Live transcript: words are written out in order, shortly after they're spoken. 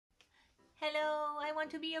Hello, I want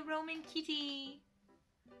to be a Roman kitty.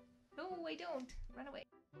 No, I don't. Run away.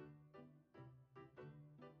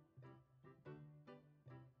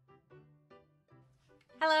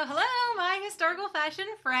 Hello, hello, my historical fashion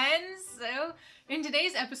friends. So, in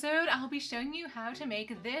today's episode, I'll be showing you how to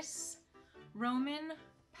make this Roman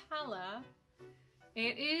Palla.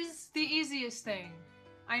 It is the easiest thing.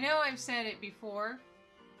 I know I've said it before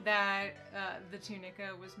that the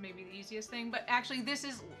tunica was maybe the easiest thing, but actually this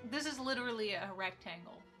is literally a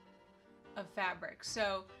rectangle of fabric.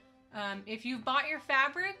 So if you've bought your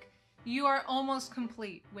fabric, you are almost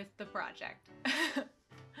complete with the project.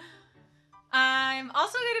 I'm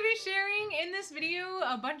also going to be sharing in this video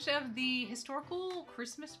a bunch of the historical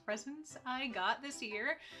Christmas presents I got this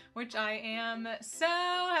year, which I am so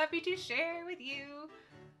happy to share with you.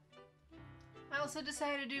 I also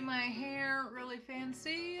decided to do my hair really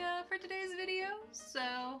fancy for today's video,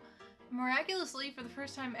 so miraculously, for the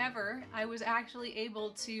first time ever, I was actually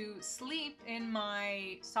able to sleep in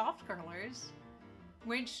my soft curlers,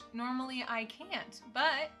 which normally I can't,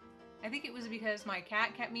 but I think it was because my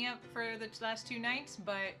cat kept me up for the last 2 nights,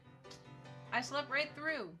 but I slept right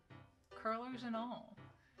through, curlers and all.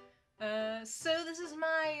 So this is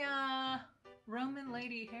my Roman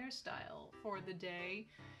lady hairstyle for the day.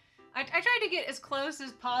 I tried to get as close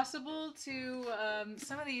as possible to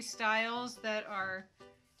some of these styles that are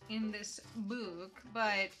in this book,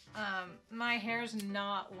 but my hair's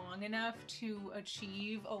not long enough to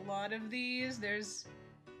achieve a lot of these. There's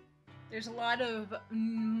a lot of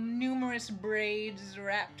numerous braids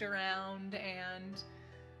wrapped around, and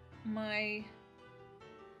my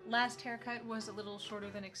last haircut was a little shorter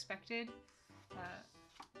than expected.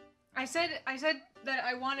 I said that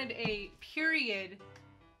I wanted a period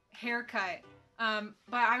haircut, but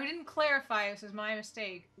I didn't clarify, this is my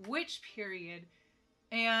mistake, which period.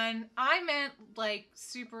 And I meant like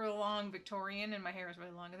super long Victorian, and my hair was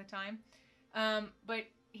really long at the time. But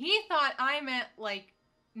he thought I meant like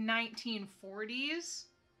 1940s.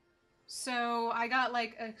 So I got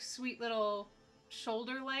like a sweet little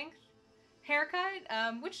shoulder length haircut,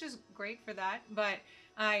 which is great for that, but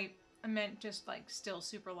I meant just like still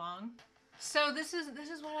super long. So this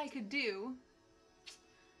is what I could do.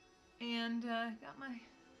 And got my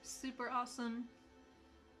super awesome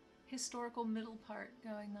historical middle part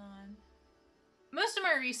going on. Most of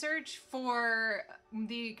my research for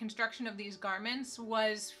the construction of these garments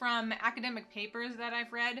was from academic papers that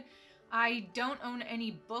I've read. I don't own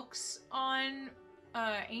any books on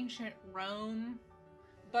ancient Rome,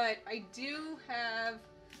 but I do have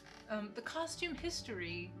The Costume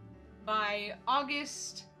History by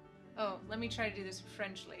Auguste, let me try to do this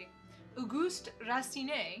Frenchly, Auguste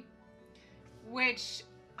Racine, which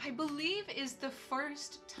I believe is the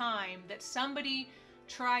first time that somebody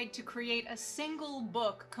tried to create a single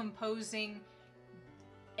book composing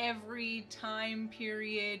every time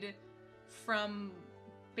period from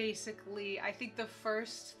basically, I think the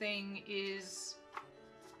first thing is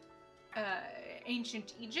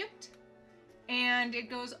ancient Egypt, and it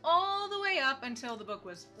goes all the way up until the book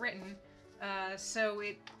was written, so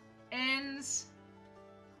it ends,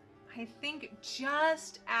 I think,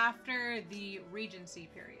 just after the Regency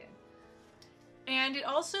period. And it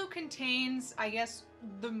also contains, I guess,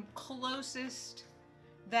 the closest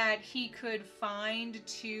that he could find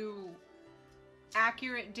to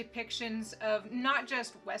accurate depictions of not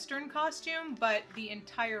just Western costume, but the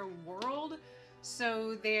entire world.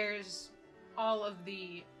 So there's all of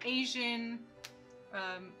the Asian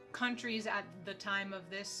countries at the time of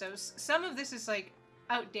this. So some of this is like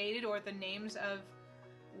outdated, or the names of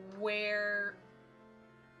where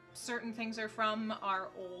certain things are from are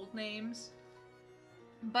old names.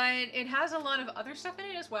 But it has a lot of other stuff in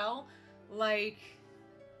it as well, like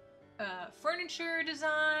furniture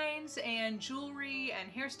designs and jewelry and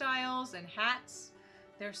hairstyles and hats.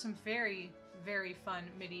 There's some very, very fun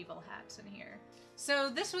medieval hats in here. So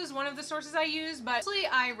this was one of the sources I used, but mostly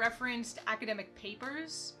I referenced academic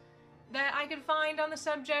papers that I could find on the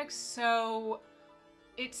subject. So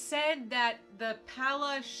it said that the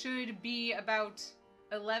Palla should be about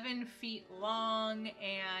 11 feet long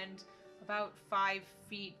and about 5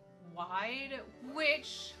 feet wide,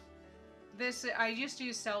 which I just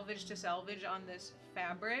used selvage to selvage on this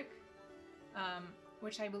fabric,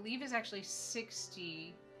 which I believe is actually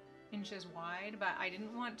 60 inches wide, but I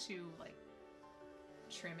didn't want to like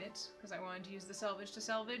trim it because I wanted to use the selvage to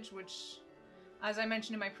selvage, which, as I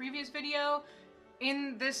mentioned in my previous video,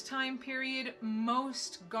 in this time period,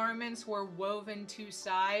 most garments were woven to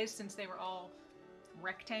size since they were all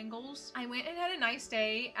rectangles. I went and had a nice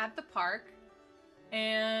day at the park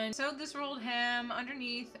and sewed this rolled hem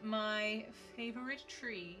underneath my favorite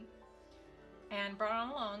tree. and brought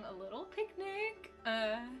along a little picnic.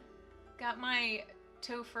 Got my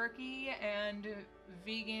tofurkey and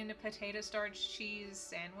vegan potato starch cheese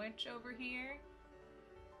sandwich over here.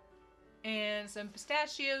 And some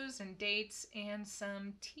pistachios and dates and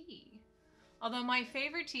some tea. Although my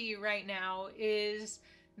favorite tea right now is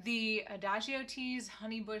the Adagio Tea's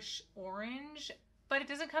Honeybush Orange, but it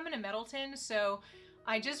doesn't come in a metal tin, so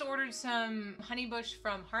I just ordered some Honeybush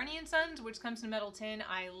from Harney & Sons, which comes in a metal tin.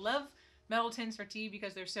 I love metal tins for tea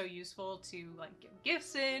because they're so useful to like give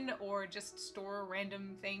gifts in or just store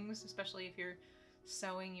random things, especially if you're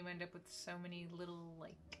sewing. You end up with so many little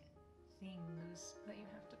like things that you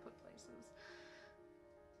have to put places.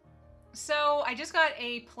 So I just got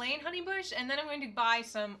a plain honeybush, and then I'm going to buy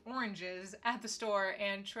some oranges at the store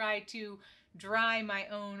and try to dry my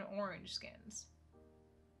own orange skins.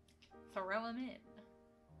 Throw them in.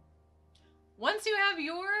 Once you have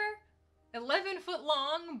your 11-foot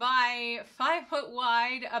long by 5-foot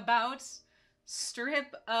wide about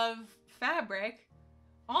strip of fabric,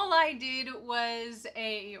 all I did was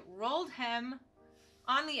a rolled hem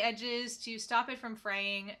on the edges to stop it from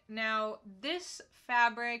fraying. Now, this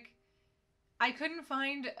fabric, I couldn't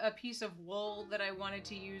find a piece of wool that I wanted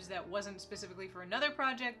to use that wasn't specifically for another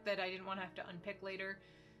project that I didn't want to have to unpick later,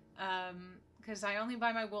 because I only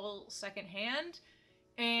buy my wool secondhand.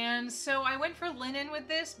 And so I went for linen with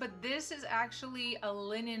this, but this is actually a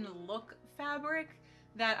linen look fabric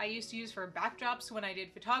that I used to use for backdrops when I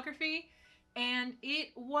did photography, and it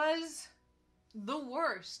was the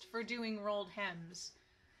worst for doing rolled hems.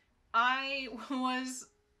 I was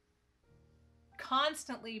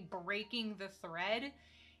constantly breaking the thread,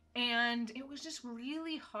 and it was just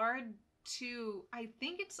really hard to, I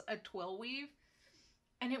think it's a twill weave,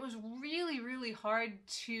 and it was really, really hard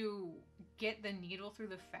to get the needle through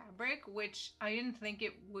the fabric, which I didn't think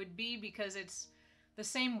it would be because it's the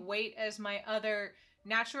same weight as my other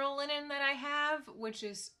natural linen that I have, which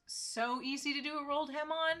is so easy to do a rolled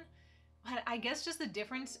hem on. But I guess just the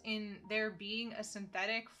difference in there being a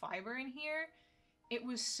synthetic fiber in here, it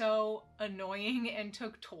was so annoying and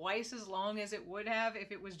took twice as long as it would have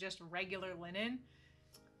if it was just regular linen.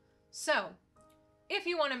 So, if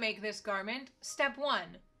you want to make this garment, step 1,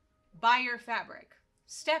 buy your fabric.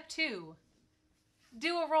 Step 2,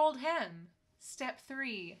 do a rolled hem. Step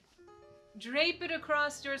 3, drape it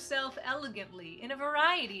across yourself elegantly in a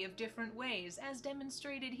variety of different ways, as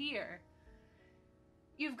demonstrated here.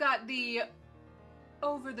 You've got the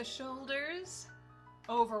over the shoulders,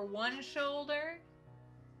 over one shoulder.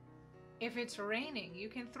 If it's raining, you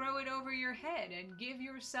can throw it over your head and give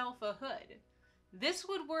yourself a hood. This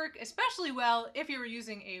would work especially well if you were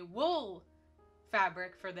using a wool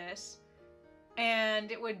fabric for this,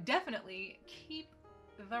 and it would definitely keep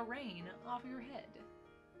the rain off your head.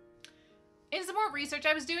 In some more research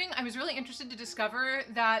I was doing, I was really interested to discover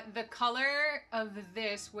that the color of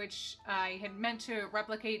this, which I had meant to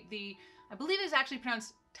replicate the, I believe it's actually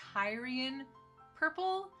pronounced Tyrian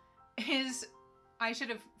purple, is, I should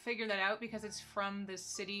have figured that out because it's from the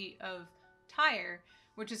city of Tyre,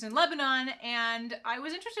 which is in Lebanon, and I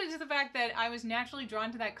was interested in the fact that I was naturally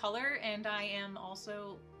drawn to that color, and I am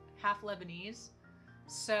also half Lebanese,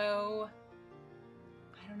 so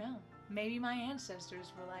I don't know, maybe my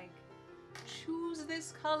ancestors were like, choose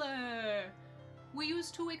this color, we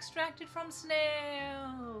used to extract it from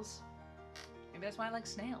snails. Maybe that's why I like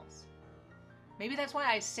snails. Maybe that's why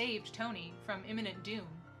I saved Tony from imminent doom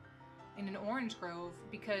in an orange grove,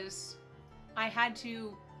 because I had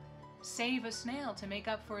to save a snail to make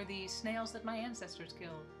up for the snails that my ancestors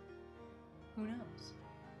killed. Who knows?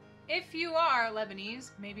 If you are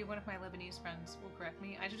Lebanese, maybe one of my Lebanese friends will correct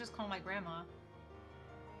me. I should just call my grandma.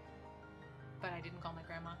 But I didn't call my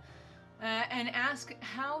grandma. And ask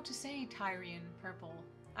how to say Tyrian purple.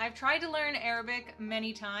 I've tried to learn Arabic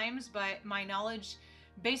many times, but my knowledge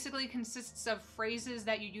basically consists of phrases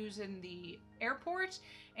that you use in the airport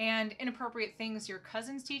and inappropriate things your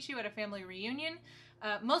cousins teach you at a family reunion.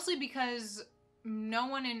 Mostly because no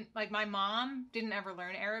one in, like, my mom didn't ever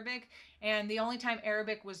learn Arabic, and the only time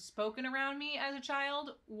Arabic was spoken around me as a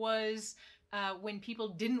child was when people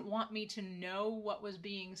didn't want me to know what was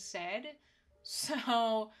being said.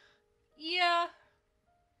 So, yeah,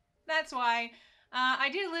 that's why. I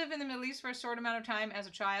did live in the Middle East for a short amount of time as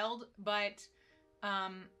a child, but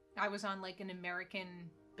I was on, like, an American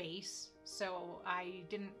base, so I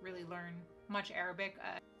didn't really learn much Arabic.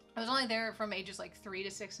 I was only there from ages like 3 to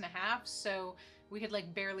 6.5, so we had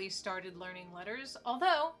like barely started learning letters.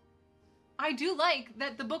 Although, I do like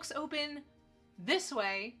that the books open this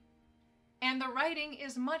way, and the writing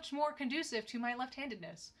is much more conducive to my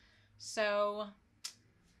left-handedness. So,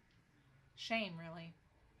 shame, really.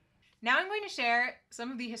 Now I'm going to share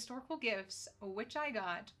some of the historical gifts which I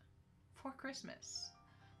got for Christmas.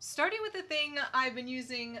 Starting with the thing I've been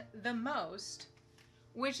using the most,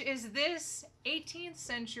 which is this 18th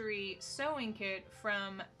century sewing kit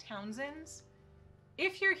from Townsend's.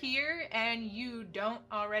 If you're here and you don't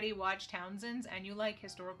already watch Townsend's and you like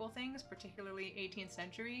historical things, particularly 18th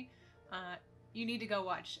century, you need to go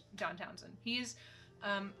watch John Townsend. He's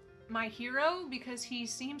my hero because he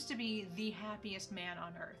seems to be the happiest man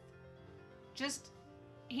on earth.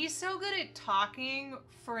 He's so good at talking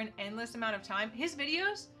for an endless amount of time. His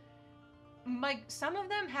videos, like, some of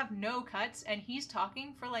them have no cuts and he's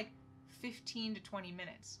talking for like 15 to 20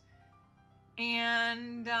 minutes.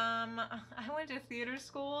 And I went to theater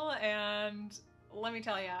school, and let me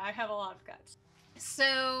tell you, I have a lot of cuts.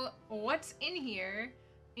 So what's in here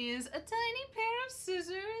is a tiny pair of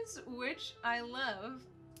scissors, which I love.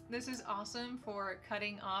 This is awesome for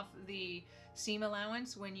cutting off the seam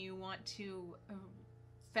allowance when you want to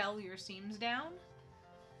fell your seams down.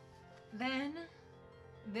 Then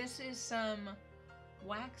this is some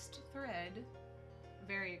waxed thread,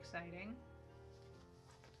 very exciting.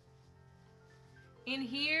 In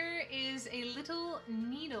here is a little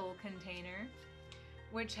needle container,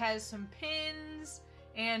 which has some pins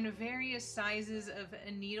and various sizes of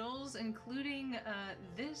needles, including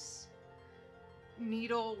this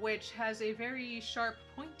needle, which has a very sharp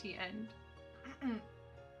pointy end.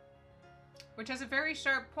 Which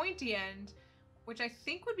I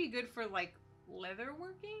think would be good for, like, leather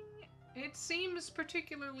working. It seems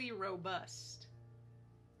particularly robust.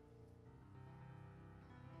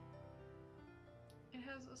 It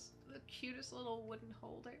has the cutest little wooden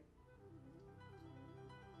holder.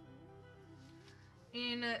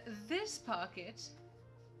 In this pocket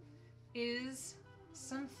is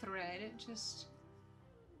some thread, just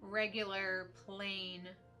regular, plain.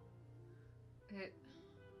 I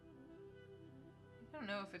don't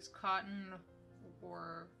know if it's cotton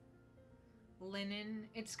or linen.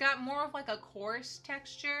 It's got more of like a coarse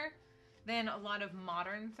texture than a lot of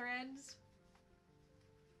modern threads.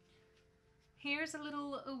 Here's a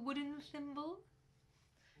little wooden thimble,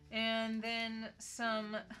 and then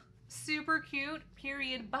some super cute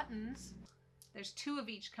period buttons. There's 2 of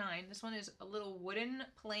each kind. This one is a little wooden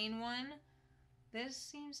plain one. This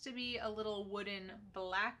seems to be a little wooden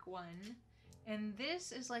black one, and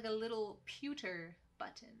this is like a little pewter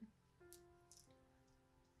button.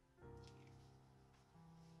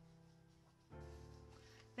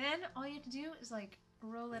 Then all you have to do is like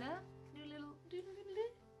roll it up, do a little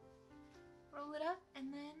roll it up,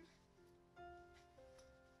 and then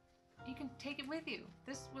you can take it with you.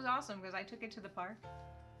 This was awesome because I took it to the park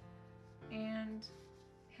and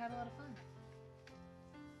had a lot of fun.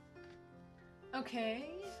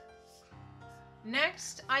 Okay.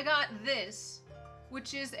 Next, I got this,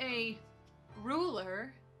 which is a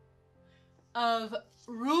ruler of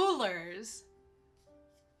rulers.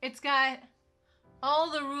 It's got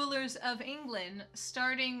all the rulers of England,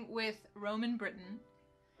 starting with Roman Britain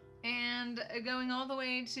and going all the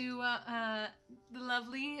way to the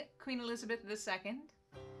lovely Queen Elizabeth II.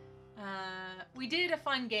 We did a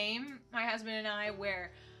fun game, my husband and I,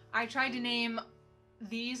 where I tried to name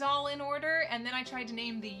these all in order, and then I tried to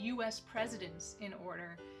name the US presidents in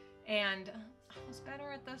order, and I was better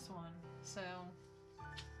at this one, so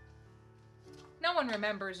no one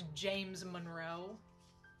remembers James Monroe.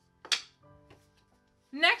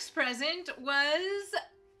 Next present was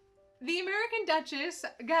the American Duchess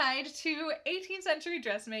Guide to 18th Century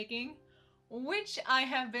Dressmaking, which I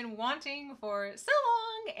have been wanting for so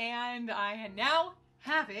long, and I now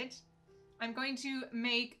have it. I'm going to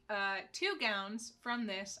make 2 gowns from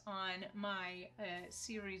this on my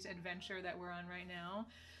series adventure that we're on right now.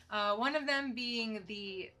 One of them being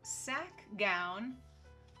the sack gown.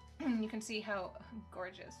 You can see how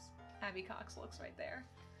gorgeous Abby Cox looks right there.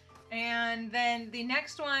 And then the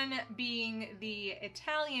next one being the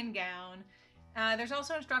Italian gown. There's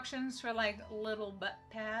also instructions for like little butt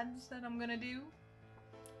pads that I'm gonna do.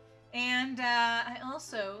 And I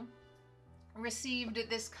also received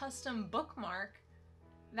this custom bookmark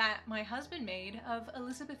that my husband made of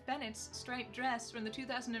Elizabeth Bennet's striped dress from the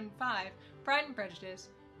 2005 Pride and Prejudice,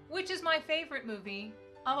 which is my favorite movie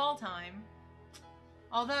of all time.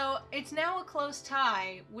 Although it's now a close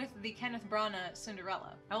tie with the Kenneth Branagh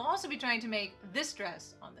Cinderella. I will also be trying to make this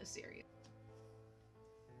dress on this series.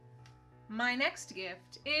 My next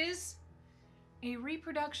gift is a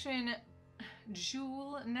reproduction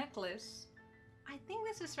jewel necklace. I think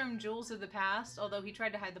this is from Jewels of the Past, although he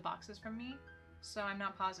tried to hide the boxes from me, so I'm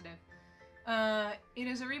not positive. It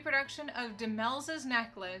is a reproduction of Demelza's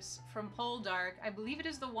necklace from Poldark. I believe it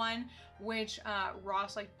is the one which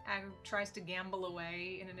Ross tries to gamble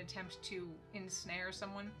away in an attempt to ensnare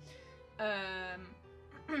someone.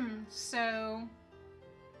 So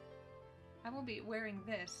I will be wearing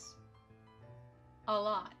this a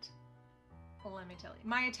lot. Well, let me tell you.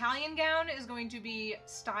 My Italian gown is going to be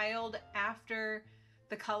styled after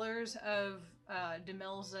the colors of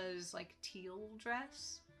Demelza's like teal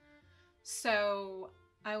dress. So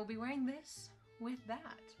I will be wearing this with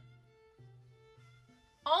that.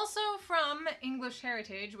 Also from English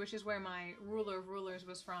Heritage, which is where my Ruler of Rulers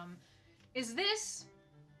was from, is this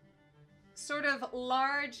sort of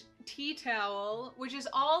large tea towel, which is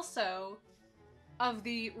also of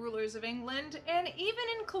the Rulers of England, and even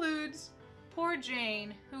includes poor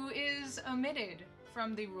Jane, who is omitted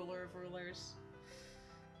from the Ruler of Rulers.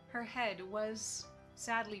 Her head was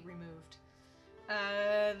sadly removed.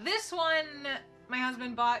 This one my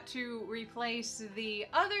husband bought to replace the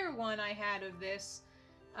other one I had of this,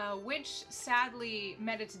 which sadly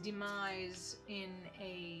met its demise in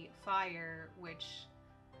a fire, which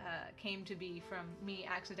came to be from me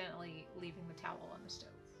accidentally leaving the towel on the stove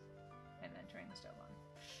and then turning the stove on.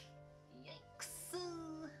 Yikes!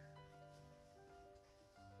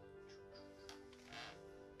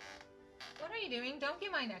 What are you doing? Don't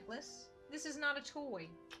get my necklace. This is not a toy.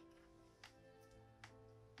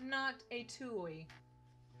 Not a toy.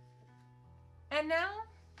 And now,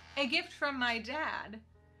 a gift from my dad,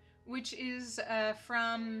 which is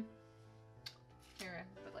from... Here,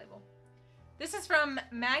 the label. This is from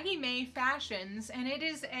Maggie May Fashions, and it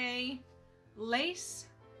is a lace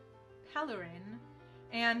pelerin.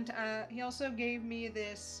 And he also gave me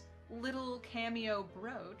this little cameo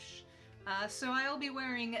brooch. So I'll be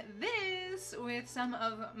wearing this with some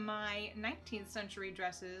of my 19th century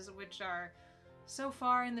dresses, which are so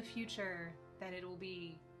far in the future that it will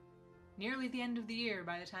be nearly the end of the year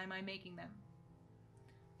by the time I'm making them.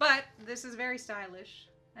 But this is very stylish,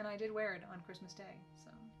 and I did wear it on Christmas Day, so.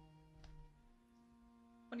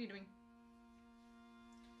 What are you doing?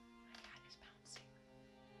 My cat is bouncing.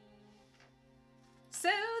 So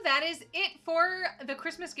that is it for the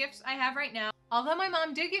Christmas gifts I have right now. Although my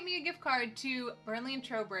mom did get me a gift card to Burnley and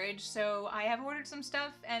Trowbridge, so I have ordered some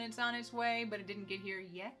stuff and it's on its way, but it didn't get here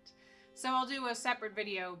yet. So I'll do a separate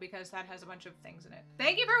video because that has a bunch of things in it.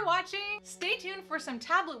 Thank you for watching! Stay tuned for some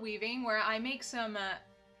tablet weaving where I make some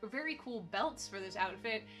very cool belts for this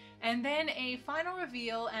outfit, and then a final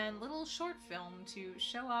reveal and little short film to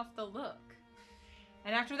show off the look.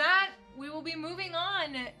 And after that, we will be moving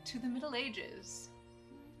on to the Middle Ages.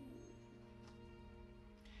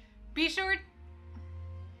 Be sure...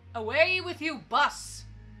 Away with you, bus!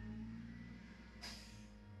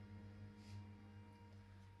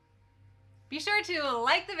 Be sure to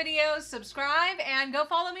like the video, subscribe, and go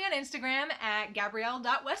follow me on Instagram at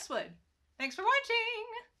gabrielle.westwood. Thanks for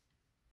watching!